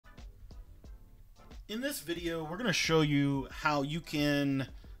In this video, we're going to show you how you can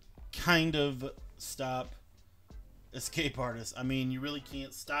kind of stop escape artists. I mean, you really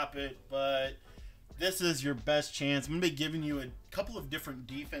can't stop it, but this is your best chance. I'm going to be giving you a couple of different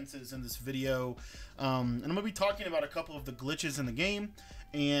defenses in this video, and I'm going to be talking about a couple of the glitches in the game,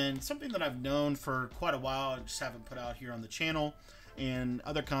 and something that I've known for quite a while, I just haven't put out here on the channel, and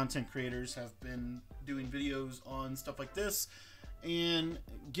other content creators have been doing videos on stuff like this. And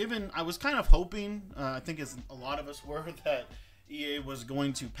given, I was kind of hoping, I think as a lot of us were, that EA was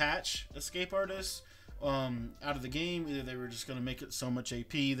going to patch escape artists out of the game. Either they were just going to make it so much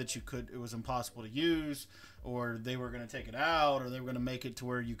AP that it was impossible to use, or they were going to take it out, or they were going to make it to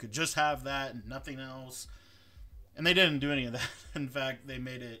where you could just have that and nothing else. And they didn't do any of that. In fact, they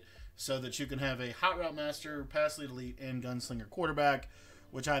made it so that you can have a hot route master, pass lead elite, and gunslinger quarterback,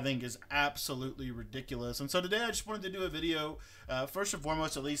 which I think is absolutely ridiculous. And so today I just wanted to do a video, first and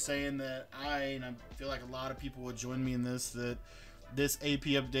foremost, at least saying that I feel like a lot of people would join me in this, that this AP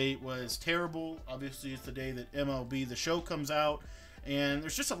update was terrible. Obviously, it's the day that MLB The Show comes out, and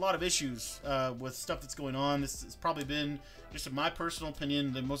there's just a lot of issues with stuff that's going on. This has probably been, just in my personal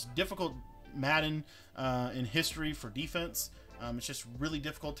opinion, the most difficult Madden in history for defense. It's just really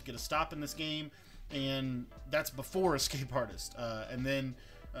difficult to get a stop in this game. And that's before escape artist. And then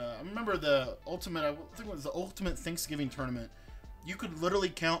I remember the ultimate, I think it was the ultimate Thanksgiving tournament. You could literally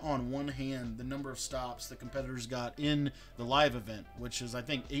count on one hand the number of stops the competitors got in the live event, which is I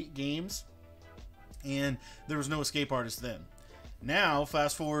think 8 games, and there was no escape artist then. Now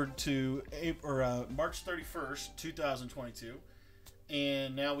fast forward to March 31st 2022,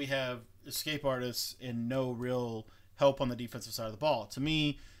 and now we have escape artists and no real help on the defensive side of the ball. To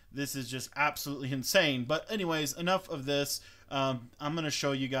me, this is just absolutely insane. But anyways, enough of this. I'm going to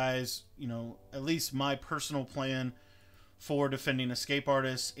show you guys, at least my personal plan for defending escape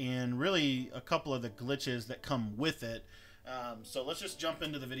artists, and really a couple of the glitches that come with it. So let's just jump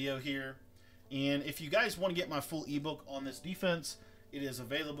into the video here. And if you guys want to get my full ebook on this defense, it is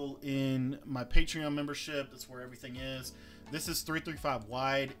available in my Patreon membership. That's where everything is. This is 335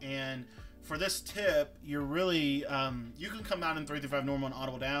 wide, and for this tip, you're really, you can come out in 335 normal and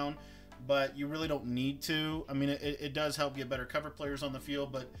audible down, but you really don't need to. I mean, it does help get better cover players on the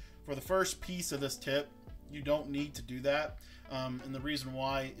field, but for the first piece of this tip, you don't need to do that. And the reason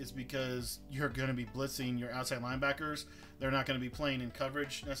why is because you're going to be blitzing your outside linebackers. They're not going to be playing in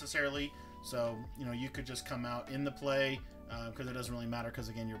coverage necessarily. So, you could just come out in the play because it doesn't really matter because,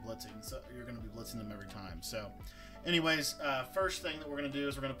 again, you're blitzing. So you're going to be blitzing them every time. So anyways, first thing that we're going to do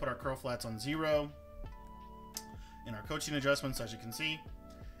is we're going to put our curl flats on 0 in our coaching adjustments, as you can see.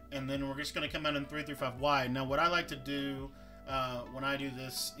 And then we're just going to come out in 335 wide. Now, what I like to do when I do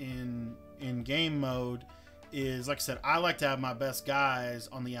this in game mode is, like I said, I like to have my best guys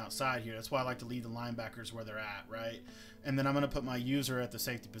on the outside here. That's why I like to leave the linebackers where they're at, right? And then I'm going to put my user at the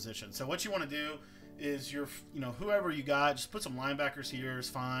safety position. So what you want to do is whoever you got, just put some linebackers here is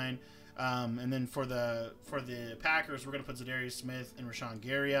fine. And then for the Packers, we're going to put Zadarius Smith and Rashawn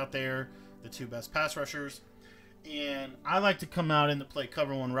Gary out there, the 2 best pass rushers. And I like to come out in the play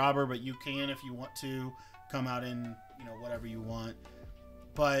cover 1 robber, but you can, if you want to, come out in whatever you want.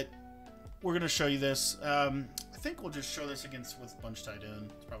 But we're going to show you this. I think we'll just show this with bunch tight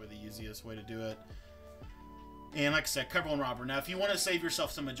end. It's probably the easiest way to do it. And like I said, cover 1 robber. Now, if you want to save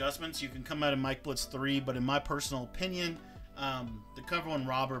yourself some adjustments, you can come out in Mike Blitz 3, but in my personal opinion, the cover 1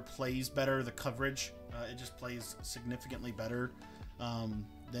 robber plays better. The coverage, it just plays significantly better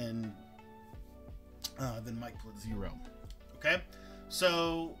than Mike Blitz 0. Okay,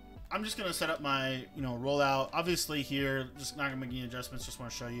 so I'm just gonna set up my rollout. Obviously here, just not gonna make any adjustments. Just want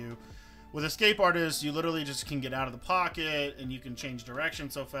to show you. With escape artists, you literally just can get out of the pocket and you can change direction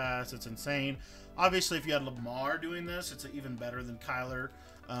so fast. It's insane. Obviously, if you had Lamar doing this, it's even better than Kyler.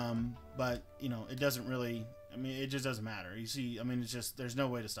 But it doesn't really. I mean, it just doesn't matter. You see, I mean, it's just, there's no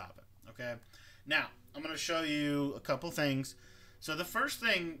way to stop it, okay? Now, I'm going to show you a couple things. So the first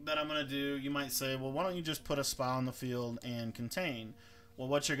thing that I'm going to do, you might say, well, why don't you just put a spy on the field and contain? Well,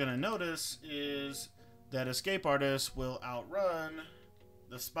 what you're going to notice is that escape artists will outrun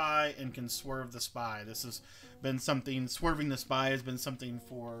the spy and can swerve the spy. This has been something, swerving the spy has been something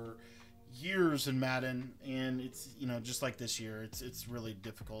for years in Madden, and it's, just like this year, it's really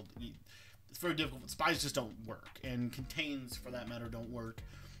difficult. It's very difficult. Spies just don't work, and contains, for that matter, don't work.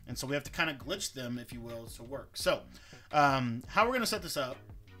 And so we have to kind of glitch them, if you will, to work. So how we're going to set this up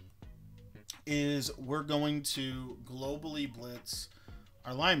is we're going to globally blitz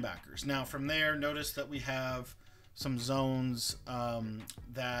our linebackers. Now, from there, notice that we have some zones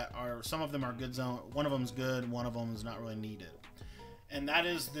that are, some of them are good zone. One of them is good. One of them is not really needed. and that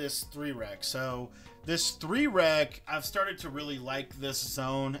is this 3-rec. So this 3-rec, I've started to really like this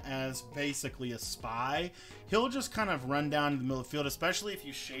zone as basically a spy. He'll just kind of run down the middle of the field, especially if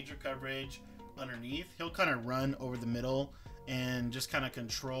you shade your coverage underneath. He'll kind of run over the middle and just kind of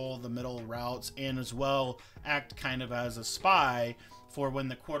control the middle routes, and as well act kind of as a spy for when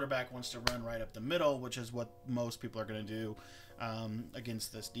the quarterback wants to run right up the middle, which is what most people are going to do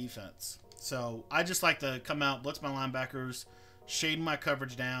against this defense. So I just like to come out, blitz my linebackers, shade my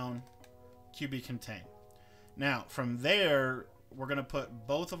coverage down, QB contain. Now, from there, we're going to put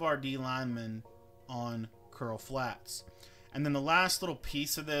both of our D linemen on curl flats. And then the last little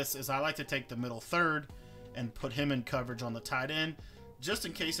piece of this is I like to take the middle third and put him in coverage on the tight end, just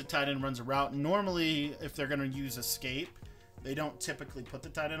in case the tight end runs a route. Normally, if they're going to use escape, they don't typically put the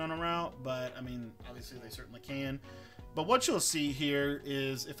tight end on a route, but I mean, obviously they certainly can. But what you'll see here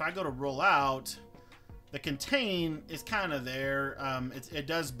is if I go to roll out, the contain is kind of there. It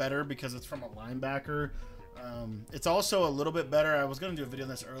does better because it's from a linebacker. It's also a little bit better. I was going to do a video on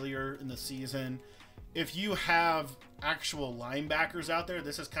this earlier in the season. If you have actual linebackers out there,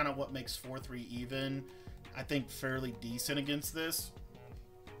 this is kind of what makes 4-3 even, I think, fairly decent against this.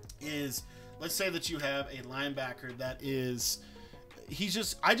 Is let's say that you have a linebacker that is,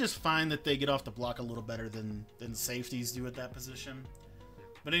 I just find that they get off the block a little better than safeties do at that position.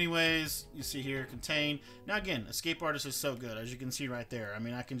 But anyways, you see here, contain. Now again, escape artist is so good, as you can see right there. I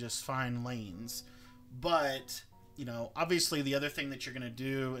mean, I can just find lanes. But, you know, obviously the other thing that you're going to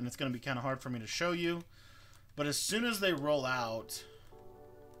do, and it's going to be kind of hard for me to show you, but as soon as they roll out,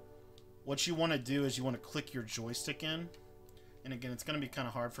 what you want to do is you want to click your joystick in. And again, it's going to be kind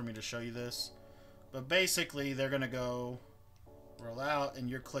of hard for me to show you this. But basically, they're going to go roll out, and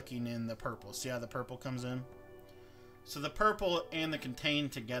you're clicking in the purple. See how the purple comes in? So the purple and the contain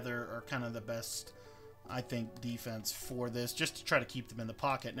together are kind of the best, I think, defense for this, just to try to keep them in the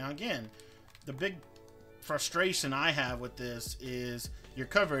pocket. Now again, the big frustration I have with this is your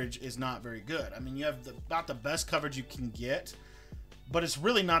coverage is not very good. I mean, you have about the best coverage you can get, but it's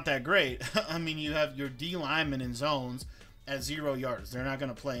really not that great. I mean, you have your D linemen in zones at 0 yards. They're not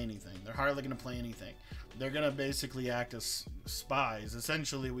going to play anything. They're hardly going to play anything. They're going to basically act as spies.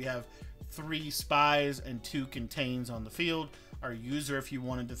 Essentially, we have 3 spies and 2 contains on the field. Our user, if you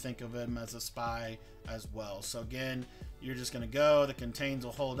wanted to think of him as a spy as well. So again, you're just going to go, the contains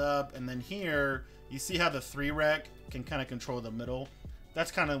will hold up, and then here, you see how the 3-rec can kind of control the middle.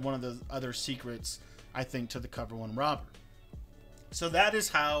 That's kind of one of the other secrets, I think, to the cover 1 robber. So that is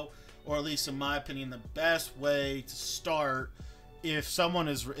how, or at least in my opinion, the best way to start if someone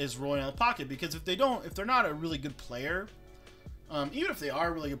is rolling out of the pocket. Because if they're not a really good player, even if they are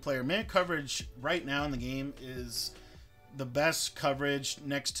a really good player, man coverage right now in the game is the best coverage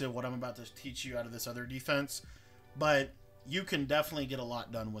next to what I'm about to teach you out of this other defense. But you can definitely get a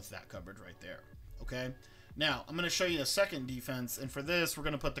lot done with that coverage right there. Okay, now I'm going to show you a second defense, and for this we're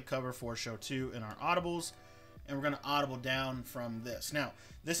going to put the cover 4 show 2 in our audibles, and we're going to audible down from this. Now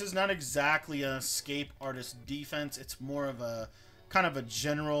this is not exactly an escape artist defense. It's more of a kind of a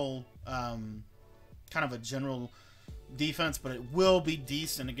general defense, but it will be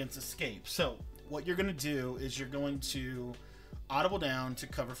decent against escape. So what you're going to do is you're going to audible down to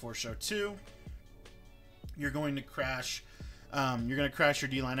cover 4 show 2. You're going to crash your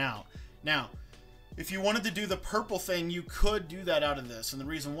D-line out. Now, if you wanted to do the purple thing, you could do that out of this, and the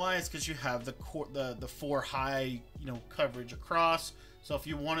reason why is because you have the 4 high, coverage across. So if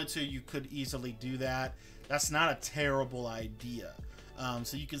you wanted to, you could easily do that. That's not a terrible idea.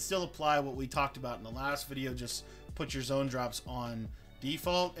 So you can still apply what we talked about in the last video. Just put your zone drops on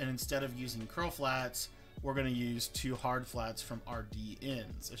default, and instead of using curl flats, we're going to use 2 hard flats from our D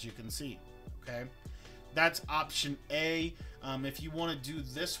ends, as you can see. Okay, that's option A. If you want to do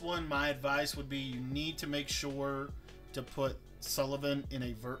this one, my advice would be you need to make sure to put Sullivan in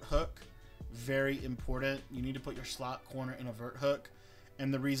a vert hook. Very important. You need to put your slot corner in a vert hook.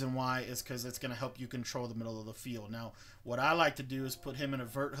 And the reason why is because it's going to help you control the middle of the field. Now, what I like to do is put him in a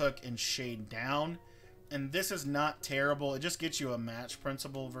vert hook and shade down. And this is not terrible. It just gets you a match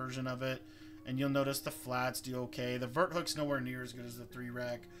principle version of it. And you'll notice the flats do okay. The vert hook's nowhere near as good as the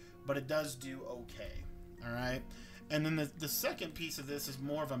 3-rec, but it does do okay. All right. And then the second piece of this is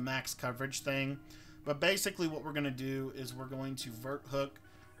more of a max coverage thing. But basically what we're going to do is we're going to vert hook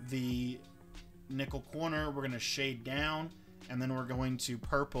the nickel corner. We're going to shade down. And then we're going to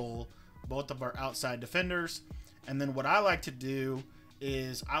purple both of our outside defenders. And then what I like to do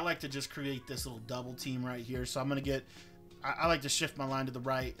is I like to just create this little double team right here. So I'm going to get, I like to shift my line to the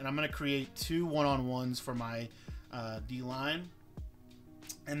right, and I'm going to create 2 one-on-ones for my D line.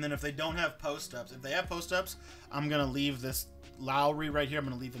 And then if they don't have post-ups, if they have post-ups, I'm going to leave this Lowry right here, I'm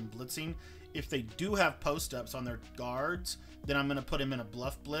going to leave him blitzing. If they do have post-ups on their guards, then I'm going to put him in a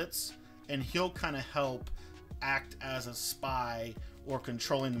bluff blitz, and he'll kind of help act as a spy or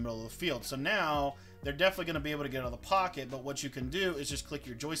controlling the middle of the field. So now they're definitely going to be able to get out of the pocket, but what you can do is just click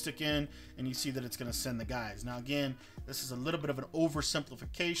your joystick in and you see that it's going to send the guys. Now again, this is a little bit of an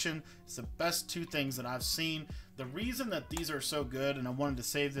oversimplification. It's the best two things that I've seen. The reason that these are so good, and I wanted to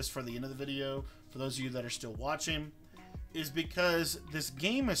save this for the end of the video for those of you that are still watching, is because this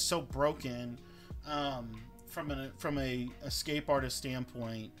game is so broken from a escape artist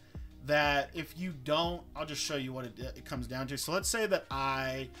standpoint, that if you don't, I'll just show you what it comes down to. So let's say that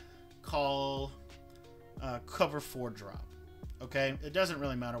I call cover 4 drop. Okay, it doesn't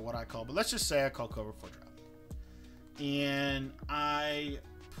really matter what I call, but let's just say I call cover 4 drop, and I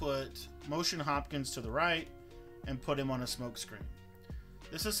put Motion Hopkins to the right and put him on a smoke screen.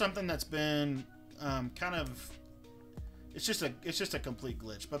 This is something that's been kind of, it's just a complete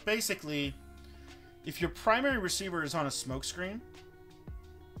glitch. But basically, if your primary receiver is on a smoke screen,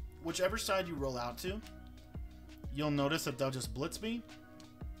 whichever side you roll out to, you'll notice that they'll just blitz me,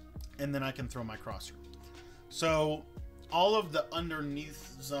 and then I can throw my crosser. So all of the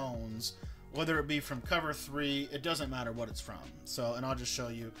underneath zones, whether it be from cover 3, it doesn't matter what it's from. So, and I'll just show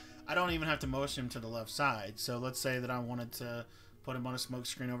you, I don't even have to motion him to the left side. So let's say that I wanted to put him on a smoke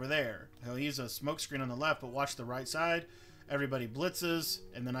screen over there. He's a smoke screen on the left, but watch the right side. Everybody blitzes,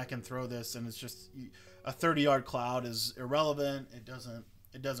 and then I can throw this, and it's just a 30-yard cloud is irrelevant. It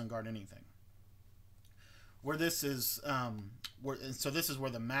doesn't guard anything. Where this is, so this is where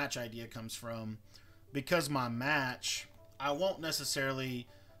the match idea comes from. Because my match, I won't necessarily,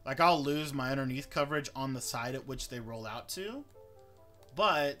 like, I'll lose my underneath coverage on the side at which they roll out to,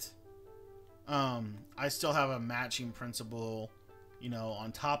 but I still have a matching principle, you know,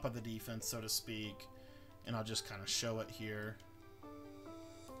 on top of the defense, so to speak. And I'll just kind of show it here.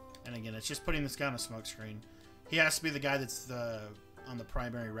 And again, it's just putting this guy on a smoke screen. He has to be the guy that's on the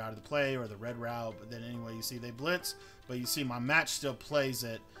primary route of the play, or the red route. But then anyway, you see they blitz, but you see my match still plays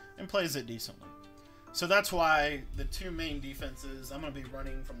it, and plays it decently. So that's why the two main defenses I'm going to be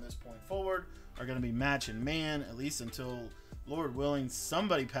running from this point forward are going to be match and man, at least until, Lord willing,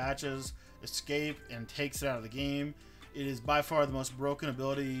 somebody patches escape and takes it out of the game. It is by far the most broken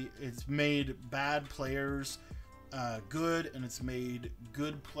ability. It's made bad players good, and it's made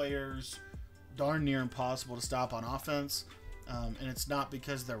good players darn near impossible to stop on offense. And it's not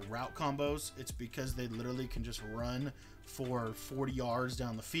because they're route combos. It's because they literally can just run for 40 yards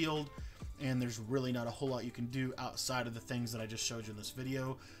down the field, and there's really not a whole lot you can do outside of the things that I just showed you in this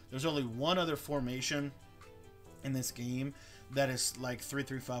video. There's only one other formation in this game that is like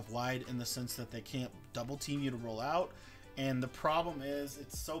 3-3-5 wide, in the sense that they can't double team you to roll out. And the problem is,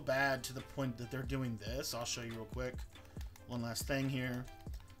 it's so bad to the point that they're doing this. I'll show you real quick. One last thing here.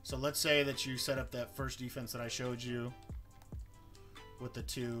 So let's say that you set up that first defense that I showed you with the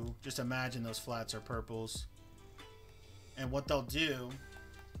two. Just imagine those flats are purples. And what they'll do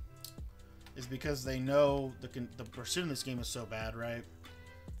is, because they know the pursuit in this game is so bad, right?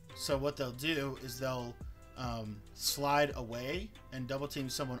 So what they'll do is they'll slide away and double team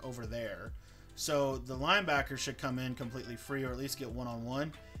someone over there. So the linebacker should come in completely free, or at least get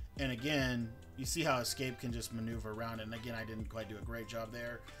one-on-one. And again, you see how escape can just maneuver around it. And again, I didn't quite do a great job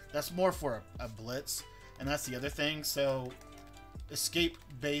there. That's more for a blitz. And that's the other thing. So escape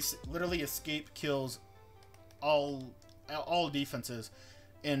literally escape kills all defenses.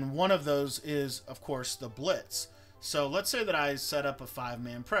 And one of those is, of course, the blitz. So let's say that I set up a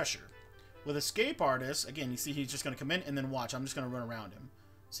 5-man pressure. With escape artist, again, you see he's just going to come in, and then watch. I'm just going to run around him.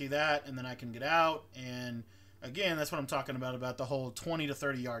 See that? And then I can get out. And again, that's what I'm talking about the whole 20 to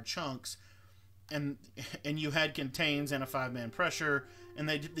 30 yard chunks. And you had contains and a 5-man pressure, and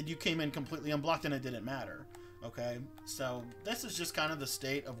you came in completely unblocked, and it didn't matter. Okay, so this is just kind of the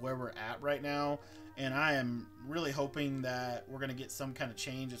state of where we're at right now, and I am really hoping that we're going to get some kind of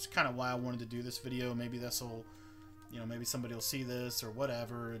change. It's kind of why I wanted to do this video. Maybe this will, you know, maybe somebody will see this or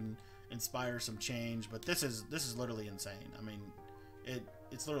whatever and inspire some change. But this is literally insane. I mean,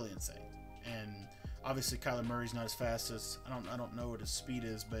 it's literally insane. And obviously Kyler Murray's not as fast as, I don't know what his speed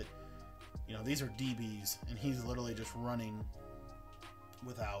is, but you know, these are DBs, and he's literally just running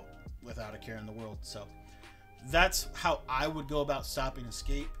without a care in the world. So that's how I would go about stopping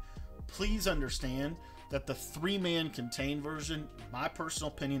escape. Please understand that the 3-man contain version, my personal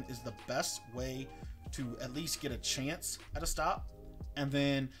opinion, is the best way to at least get a chance at a stop. And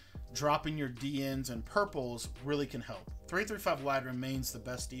then dropping your DNs and purples really can help. 3-3-5 wide remains the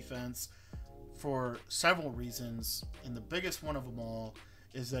best defense for several reasons, and the biggest one of them all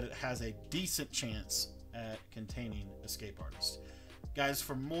is that it has a decent chance at containing escape artists. Guys,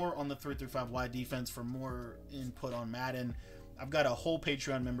 for more on the 3-5 wide defense, for more input on Madden, I've got a whole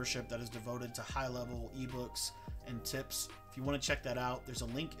Patreon membership that is devoted to high-level ebooks and tips. If you want to check that out, there's a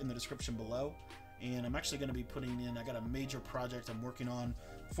link in the description below. And I'm actually going to be putting in, I got a major project I'm working on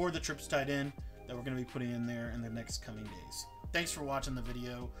for the trips tight end that we're going to be putting in there in the next coming days. Thanks for watching the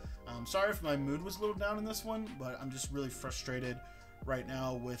video. Sorry if my mood was a little down in this one, but I'm just really frustrated right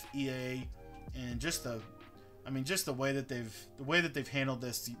now with EA and just the way that they've handled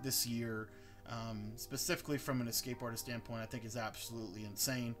this year, specifically from an escape artist standpoint. I think is absolutely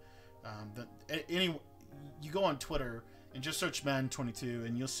insane. You go on Twitter and just search Madden 22,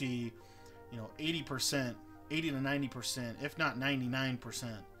 and you'll see, 80%, 80 to 90%, if not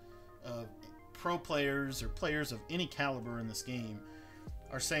 99%, of pro players or players of any caliber in this game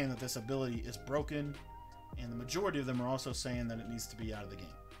are saying that this ability is broken, and the majority of them are also saying that it needs to be out of the game.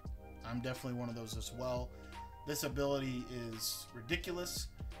 I'm definitely one of those as well. This ability is ridiculous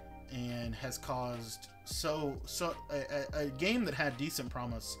and has caused a game that had decent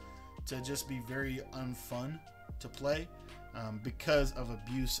promise to just be very unfun to play because of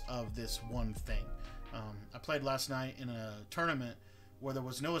abuse of this one thing. I played last night in a tournament where there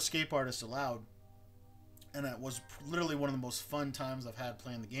was no escape artist allowed, and it was literally one of the most fun times I've had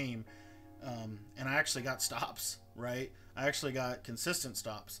playing the game. And I actually got stops, right? I actually got consistent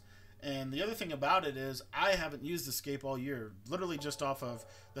stops. And the other thing about it is I haven't used escape all year, literally just off of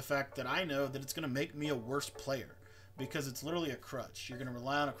the fact that I know that it's going to make me a worse player because it's literally a crutch. You're going to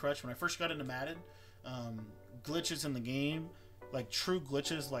rely on a crutch. When I first got into Madden, glitches in the game, like true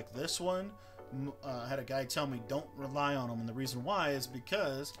glitches like this one, I had a guy tell me don't rely on them, and the reason why is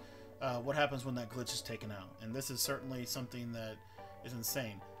because what happens when that glitch is taken out. And this is certainly something that is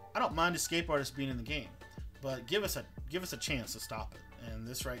insane. I don't mind escape artists being in the game, but give us a chance to stop it. And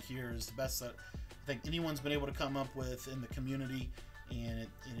this right here is the best that I think anyone's been able to come up with in the community, and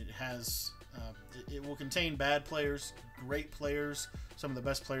it will contain bad players, great players. Some of the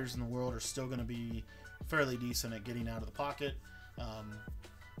best players in the world are still going to be fairly decent at getting out of the pocket.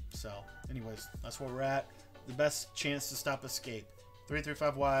 So anyways, that's where we're at. The best chance to stop escape.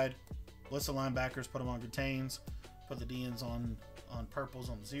 3-5 wide, list of linebackers, put them on contains, put the DNs on purples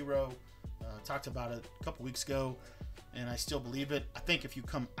on 0. Talked about it a couple weeks ago, and I still believe it. I think if you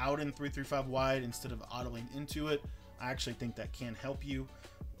come out in 3-5 wide instead of autoing into it, I actually think that can help you.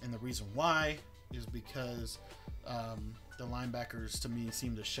 And the reason why is because the linebackers to me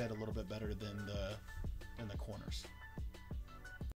seem to shed a little bit better than the corners.